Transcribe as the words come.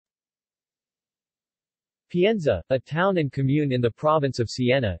Pienza, a town and commune in the province of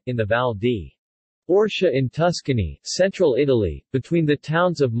Siena, in the Val di Orcia in Tuscany, central Italy, between the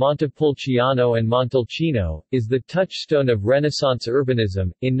towns of Montepulciano and Montalcino, is the touchstone of Renaissance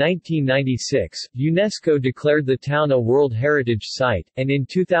urbanism. In 1996, UNESCO declared the town a World Heritage Site, and in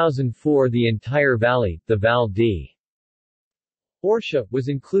 2004 the entire valley, the Val di Orcia, was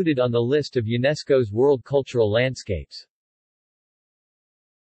included on the list of UNESCO's World Cultural Landscapes.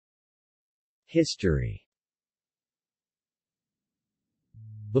 History.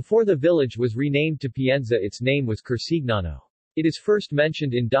 Before the village was renamed to Pienza, its name was Cursignano. It is first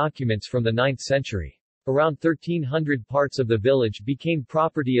mentioned in documents from the 9th century. Around 1300 parts of the village became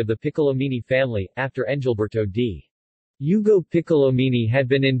property of the Piccolomini family, after Engelberto di Ugo Piccolomini had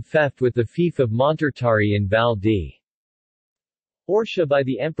been in theft with the fief of Montertari in Val di Orcia by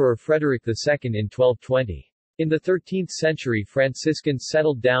the Emperor Frederick II in 1220. In the 13th century Franciscans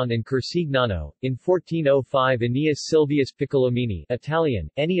settled down in Cursignano. In 1405 Aeneas Silvius Piccolomini, Italian,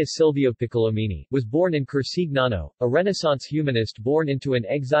 Ennio Silvio Piccolomini, was born in Cursignano, a Renaissance humanist born into an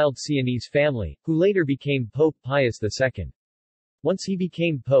exiled Sienese family, who later became Pope Pius II. Once he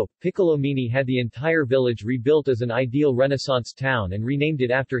became pope, Piccolomini had the entire village rebuilt as an ideal Renaissance town and renamed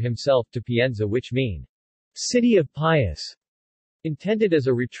it after himself to Pienza, which mean City of Pius. Intended as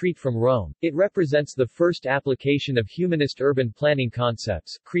a retreat from Rome, it represents the first application of humanist urban planning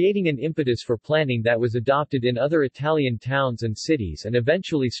concepts, creating an impetus for planning that was adopted in other Italian towns and cities and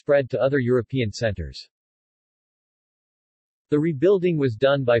eventually spread to other European centers. The rebuilding was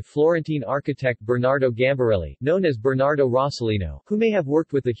done by Florentine architect Bernardo Gambarelli, known as Bernardo Rossellino, who may have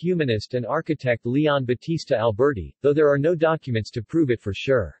worked with the humanist and architect Leon Battista Alberti, though there are no documents to prove it for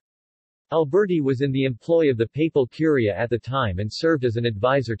sure. Alberti was in the employ of the Papal Curia at the time and served as an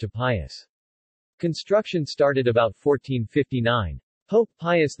advisor to Pius. Construction started about 1459. Pope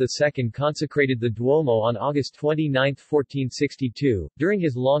Pius II consecrated the Duomo on August 29, 1462, during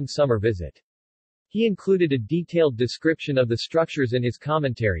his long summer visit. He included a detailed description of the structures in his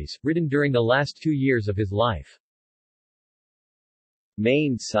commentaries, written during the last 2 years of his life.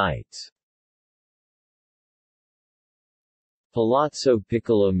 Main sites. Palazzo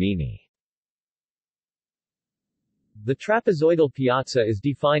Piccolomini. The trapezoidal piazza is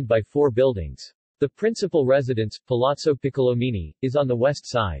defined by 4 buildings. The principal residence, Palazzo Piccolomini, is on the west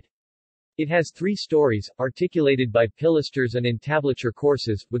side. It has 3 stories, articulated by pilasters and entablature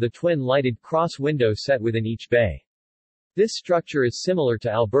courses, with a twin lighted cross window set within each bay. This structure is similar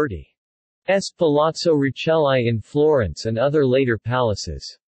to Alberti's Palazzo Rucellai in Florence and other later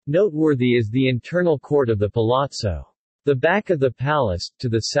palaces. Noteworthy is the internal court of the palazzo. The back of the palace, to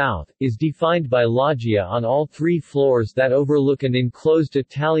the south, is defined by loggia on all 3 floors that overlook an enclosed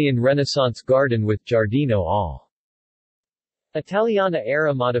Italian Renaissance garden with giardino all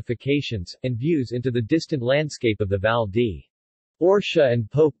Italiana-era modifications, and views into the distant landscape of the Val di Orcia and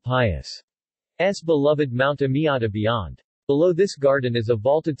Pope Pius' beloved Mount Amiata beyond. Below this garden is a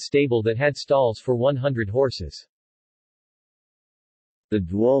vaulted stable that had stalls for 100 horses. The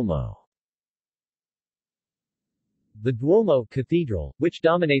Duomo. The Duomo Cathedral, which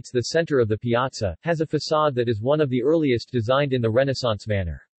dominates the center of the piazza, has a facade that is one of the earliest designed in the Renaissance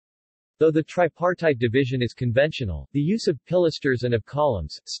manner. Though the tripartite division is conventional, the use of pilasters and of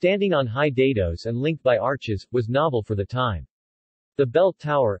columns, standing on high dados and linked by arches, was novel for the time. The bell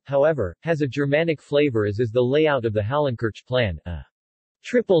tower, however, has a Germanic flavor, as is the layout of the Hallenkirch plan, a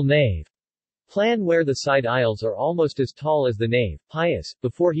triple nave plan where the side aisles are almost as tall as the nave. Pius,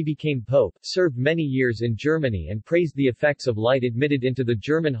 before he became pope, served many years in Germany and praised the effects of light admitted into the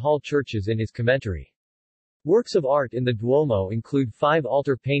German hall churches in his commentary. Works of art in the Duomo include 5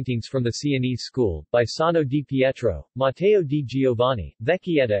 altar paintings from the Sienese school, by Sano di Pietro, Matteo di Giovanni,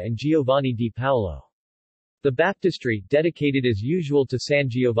 Vecchietta and Giovanni di Paolo. The baptistry, dedicated as usual to San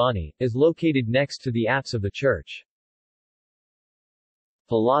Giovanni, is located next to the apse of the church.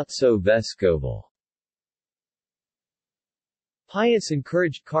 Palazzo Vescoval. Pius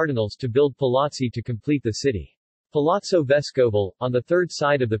encouraged cardinals to build palazzi to complete the city. Palazzo Vescoval, on the third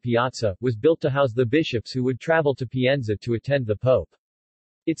side of the piazza, was built to house the bishops who would travel to Pienza to attend the Pope.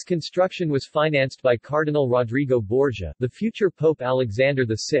 Its construction was financed by Cardinal Rodrigo Borgia, the future Pope Alexander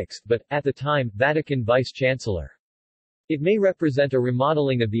VI, but, at the time, Vatican Vice-Chancellor. It may represent a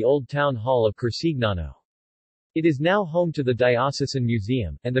remodeling of the old town hall of Cursignano. It is now home to the Diocesan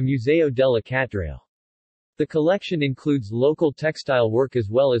Museum, and the Museo della Cattedrale. The collection includes local textile work as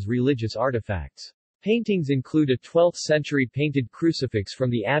well as religious artifacts. Paintings include a 12th-century painted crucifix from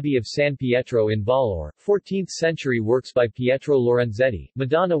the Abbey of San Pietro in Vallor, 14th-century works by Pietro Lorenzetti,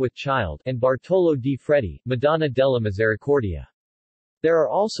 Madonna with Child, and Bartolo di Freddi, Madonna della Misericordia. There are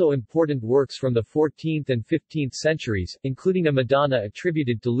also important works from the 14th and 15th centuries, including a Madonna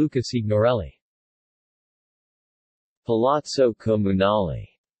attributed to Luca Signorelli. Palazzo Comunale.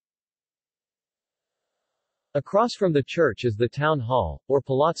 Across from the church is the town hall, or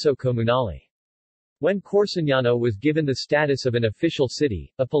Palazzo Comunale. When Corsignano was given the status of an official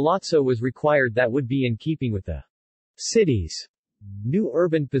city, a palazzo was required that would be in keeping with the city's new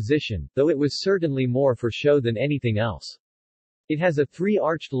urban position, though it was certainly more for show than anything else. It has a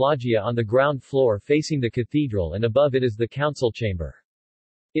three-arched loggia on the ground floor facing the cathedral, and above it is the council chamber.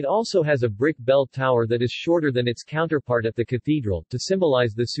 It also has a brick bell tower that is shorter than its counterpart at the cathedral, to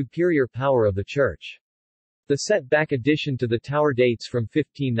symbolize the superior power of the church. The set-back addition to the tower dates from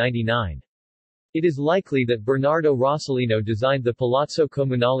 1599. It is likely that Bernardo Rossellino designed the Palazzo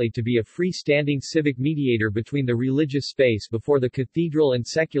Comunale to be a free-standing civic mediator between the religious space before the cathedral and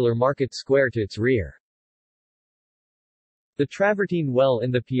secular market square to its rear. The travertine well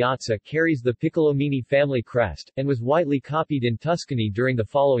in the piazza carries the Piccolomini family crest, and was widely copied in Tuscany during the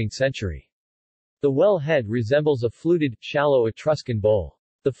following century. The well head resembles a fluted, shallow Etruscan bowl.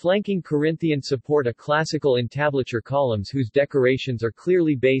 The flanking Corinthian support a classical entablature columns whose decorations are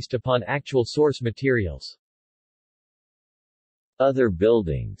clearly based upon actual source materials. Other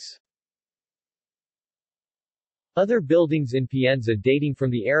buildings. Other buildings in Pienza dating from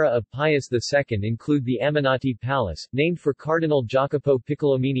the era of Pius II include the Ammanati Palace, named for Cardinal Jacopo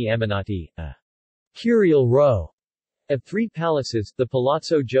Piccolomini Ammanati, a curial row of three palaces, the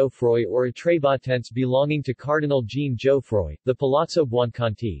Palazzo Geoffroy or Atrebatense belonging to Cardinal Jean Geoffroy, the Palazzo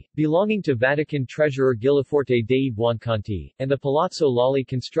Buonconti, belonging to Vatican Treasurer Gilliforte dei Buonconti, and the Palazzo Lolli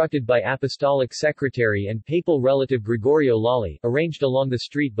constructed by Apostolic Secretary and papal relative Gregorio Lolli, arranged along the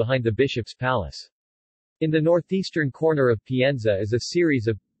street behind the bishop's palace. In the northeastern corner of Pienza is a series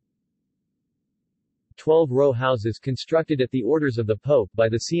of 12 row houses constructed at the orders of the Pope by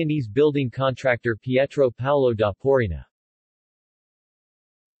the Sienese building contractor Pietro Paolo da Porina.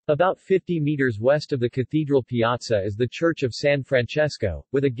 About 50 meters west of the cathedral piazza is the Church of San Francesco,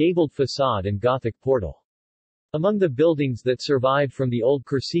 with a gabled facade and Gothic portal. Among the buildings that survived from the old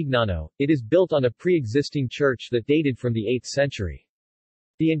Corsignano, it is built on a pre-existing church that dated from the 8th century.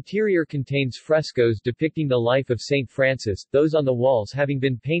 The interior contains frescoes depicting the life of Saint Francis, those on the walls having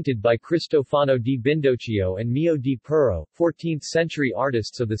been painted by Cristofano di Bindocchio and Mio di Puro, 14th-century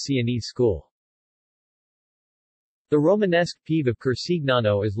artists of the Sienese school. The Romanesque Pieve of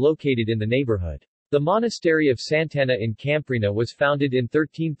Corsignano is located in the neighborhood. The monastery of Sant'Anna in Camprina was founded in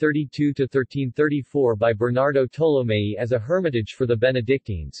 1332–1334 by Bernardo Tolomei as a hermitage for the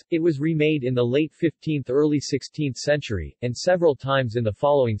Benedictines. It was remade in the late 15th–early 16th century, and several times in the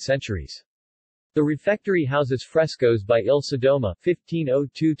following centuries. The refectory houses frescoes by Il Sodoma,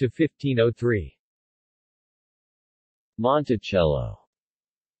 1502–1503. Monticello.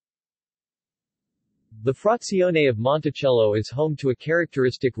 The Frazione of Monticello is home to a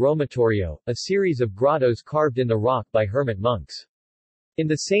characteristic romatorio, a series of grottos carved in the rock by hermit monks. In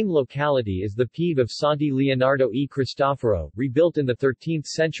the same locality is the Pieve of Santi Leonardo e Cristoforo, rebuilt in the 13th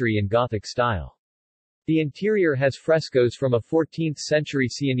century in Gothic style. The interior has frescoes from a 14th-century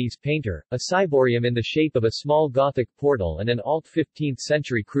Sienese painter, a ciborium in the shape of a small Gothic portal and an alt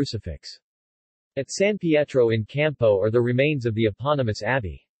 15th-century crucifix. At San Pietro in Campo are the remains of the eponymous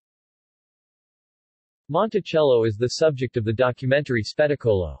abbey. Monticello is the subject of the documentary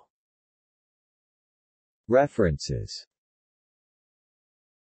Spettacolo. References.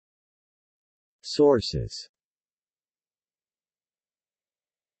 Sources.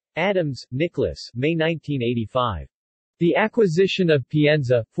 Adams, Nicholas, May 1985. The Acquisition of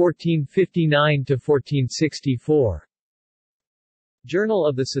Pienza, 1459–1464. Journal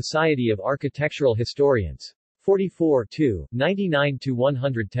of the Society of Architectural Historians. 44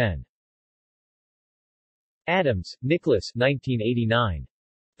 99–110. Adams, Nicholas, 1989.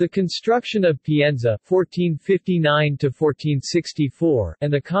 The Construction of Pienza, 1459–1464,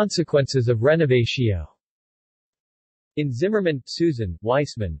 and the Consequences of Renovatio. In Zimmerman, Susan,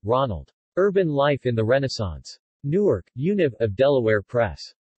 Weissman, Ronald. Urban Life in the Renaissance. Newark, Univ. of Delaware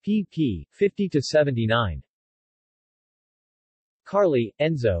Press. pp. 50–79. Carli,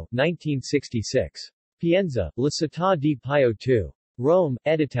 Enzo, 1966. Pienza, La Città di Pio II. Rome,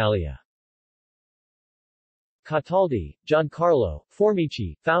 Editalia. Cataldi, Giancarlo,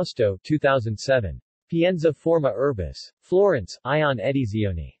 Formici, Fausto, 2007. Pienza Forma Urbis. Florence, Ion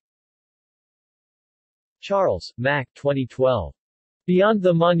Edizioni. Charles, Mack, 2012. Beyond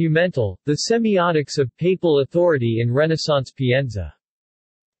the Monumental, The Semiotics of Papal Authority in Renaissance Pienza.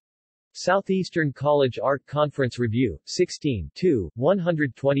 Southeastern College Art Conference Review, 16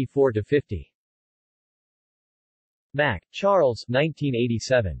 124–50. Mack, Charles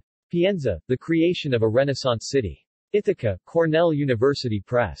 1987. Pienza, The Creation of a Renaissance City. Ithaca, Cornell University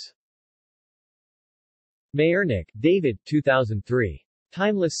Press. Mayernick, David 2003.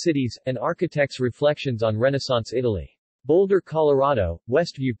 Timeless Cities, An Architect's Reflections on Renaissance Italy. Boulder, Colorado,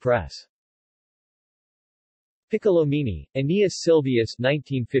 Westview Press. Piccolomini, Aeneas Sylvius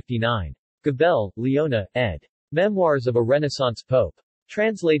 1959. Gabel, Leona, ed. Memoirs of a Renaissance Pope.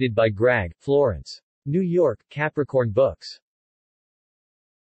 Translated by Gragg, Florence. New York, Capricorn Books.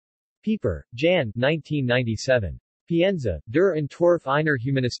 Pieper, Jan 1997. Pienza, Der Entwurf einer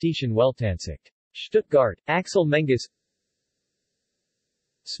humanistischen Weltansicht. Stuttgart, Axel Menges.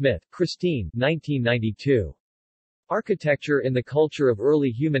 Smith, Christine 1992. Architecture in the Culture of Early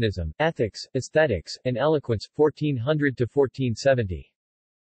Humanism, Ethics, Aesthetics, and Eloquence, 1400–1470.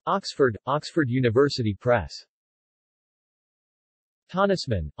 Oxford, Oxford University Press.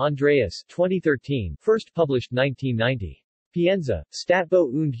 Tonnesmann, Andreas 2013, first published 1990. Pienza, Stadtbau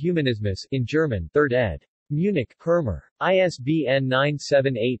und Humanismus in German, 3rd ed. Munich, Hermer. ISBN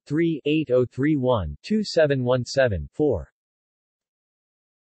 978-3-8031-2717-4.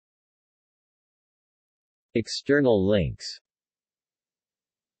 External links.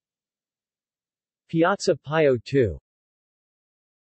 Piazza Pio II